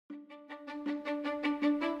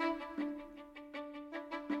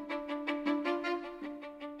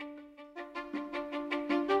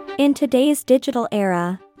In today's digital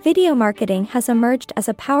era, video marketing has emerged as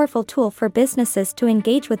a powerful tool for businesses to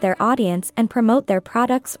engage with their audience and promote their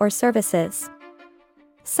products or services.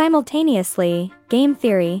 Simultaneously, game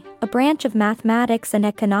theory, a branch of mathematics and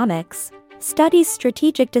economics, studies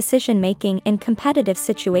strategic decision-making in competitive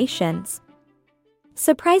situations.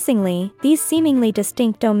 Surprisingly, these seemingly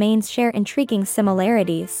distinct domains share intriguing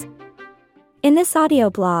similarities. In this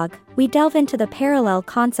audio blog, we delve into the parallel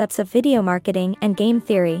concepts of video marketing and game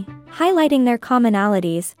theory, highlighting their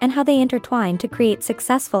commonalities and how they intertwine to create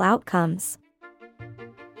successful outcomes.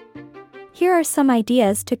 Here are some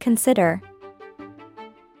ideas to consider.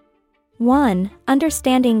 1.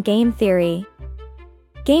 Understanding game theory.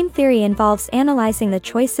 Game theory involves analyzing the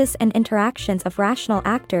choices and interactions of rational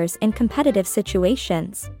actors in competitive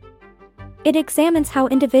situations. It examines how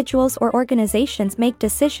individuals or organizations make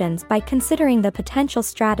decisions by considering the potential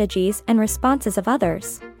strategies and responses of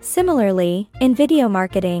others. Similarly, in video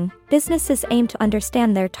marketing, businesses aim to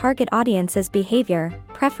understand their target audience's behavior,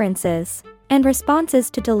 preferences, and responses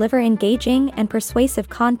to deliver engaging and persuasive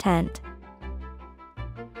content.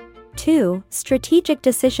 2. Strategic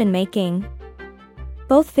decision-making.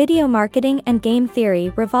 Both video marketing and game theory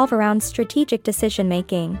revolve around strategic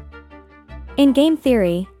decision-making. In game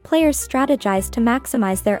theory, players strategize to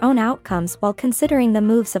maximize their own outcomes while considering the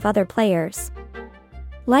moves of other players.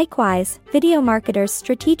 Likewise, video marketers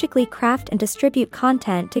strategically craft and distribute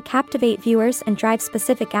content to captivate viewers and drive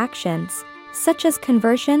specific actions, such as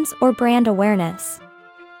conversions or brand awareness.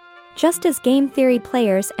 Just as game theory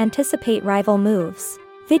players anticipate rival moves,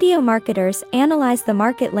 video marketers analyze the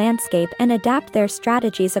market landscape and adapt their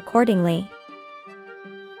strategies accordingly.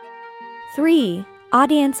 3.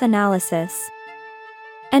 Audience analysis.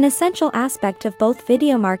 An essential aspect of both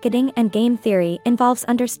video marketing and game theory involves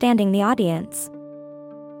understanding the audience.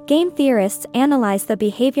 Game theorists analyze the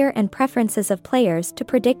behavior and preferences of players to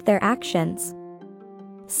predict their actions.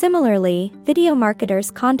 Similarly, video marketers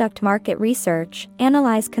conduct market research,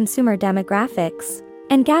 analyze consumer demographics,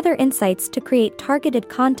 and gather insights to create targeted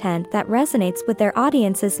content that resonates with their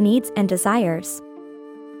audience's needs and desires.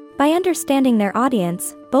 By understanding their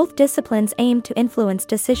audience, both disciplines aim to influence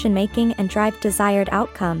decision-making and drive desired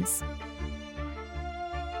outcomes.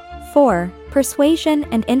 4. Persuasion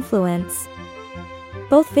and influence.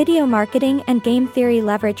 Both video marketing and game theory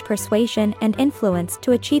leverage persuasion and influence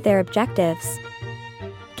to achieve their objectives.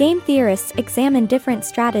 Game theorists examine different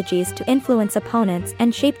strategies to influence opponents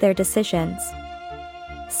and shape their decisions.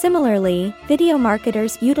 Similarly, video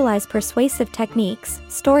marketers utilize persuasive techniques,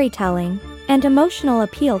 storytelling, and emotional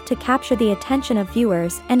appeal to capture the attention of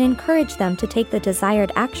viewers and encourage them to take the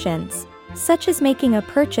desired actions, such as making a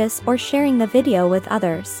purchase or sharing the video with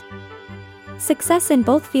others. Success in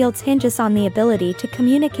both fields hinges on the ability to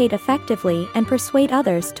communicate effectively and persuade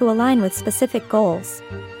others to align with specific goals.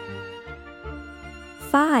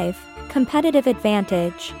 5. Competitive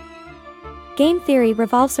advantage. Game theory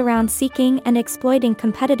revolves around seeking and exploiting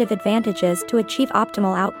competitive advantages to achieve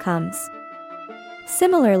optimal outcomes.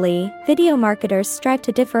 Similarly, video marketers strive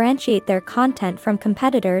to differentiate their content from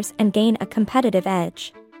competitors and gain a competitive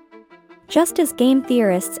edge. Just as game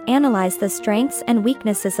theorists analyze the strengths and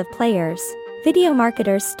weaknesses of players, video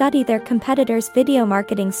marketers study their competitors' video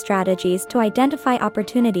marketing strategies to identify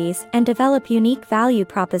opportunities and develop unique value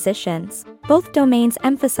propositions. Both domains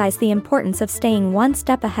emphasize the importance of staying one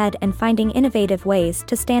step ahead and finding innovative ways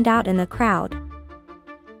to stand out in the crowd.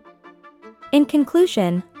 In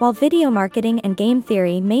conclusion, while video marketing and game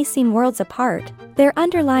theory may seem worlds apart, their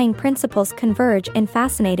underlying principles converge in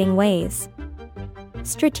fascinating ways.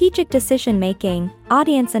 Strategic decision-making,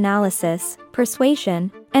 audience analysis,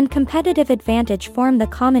 persuasion, and competitive advantage form the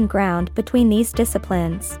common ground between these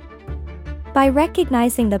disciplines. By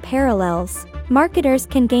recognizing the parallels, marketers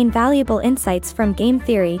can gain valuable insights from game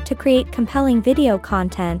theory to create compelling video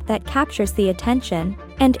content that captures the attention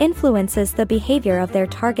and influences the behavior of their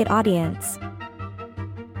target audience.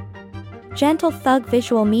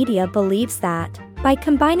 GentleThugVisual Media believes that, by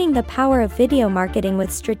combining the power of video marketing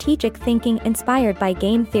with strategic thinking inspired by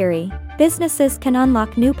game theory, businesses can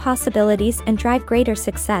unlock new possibilities and drive greater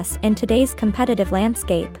success in today's competitive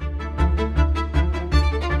landscape.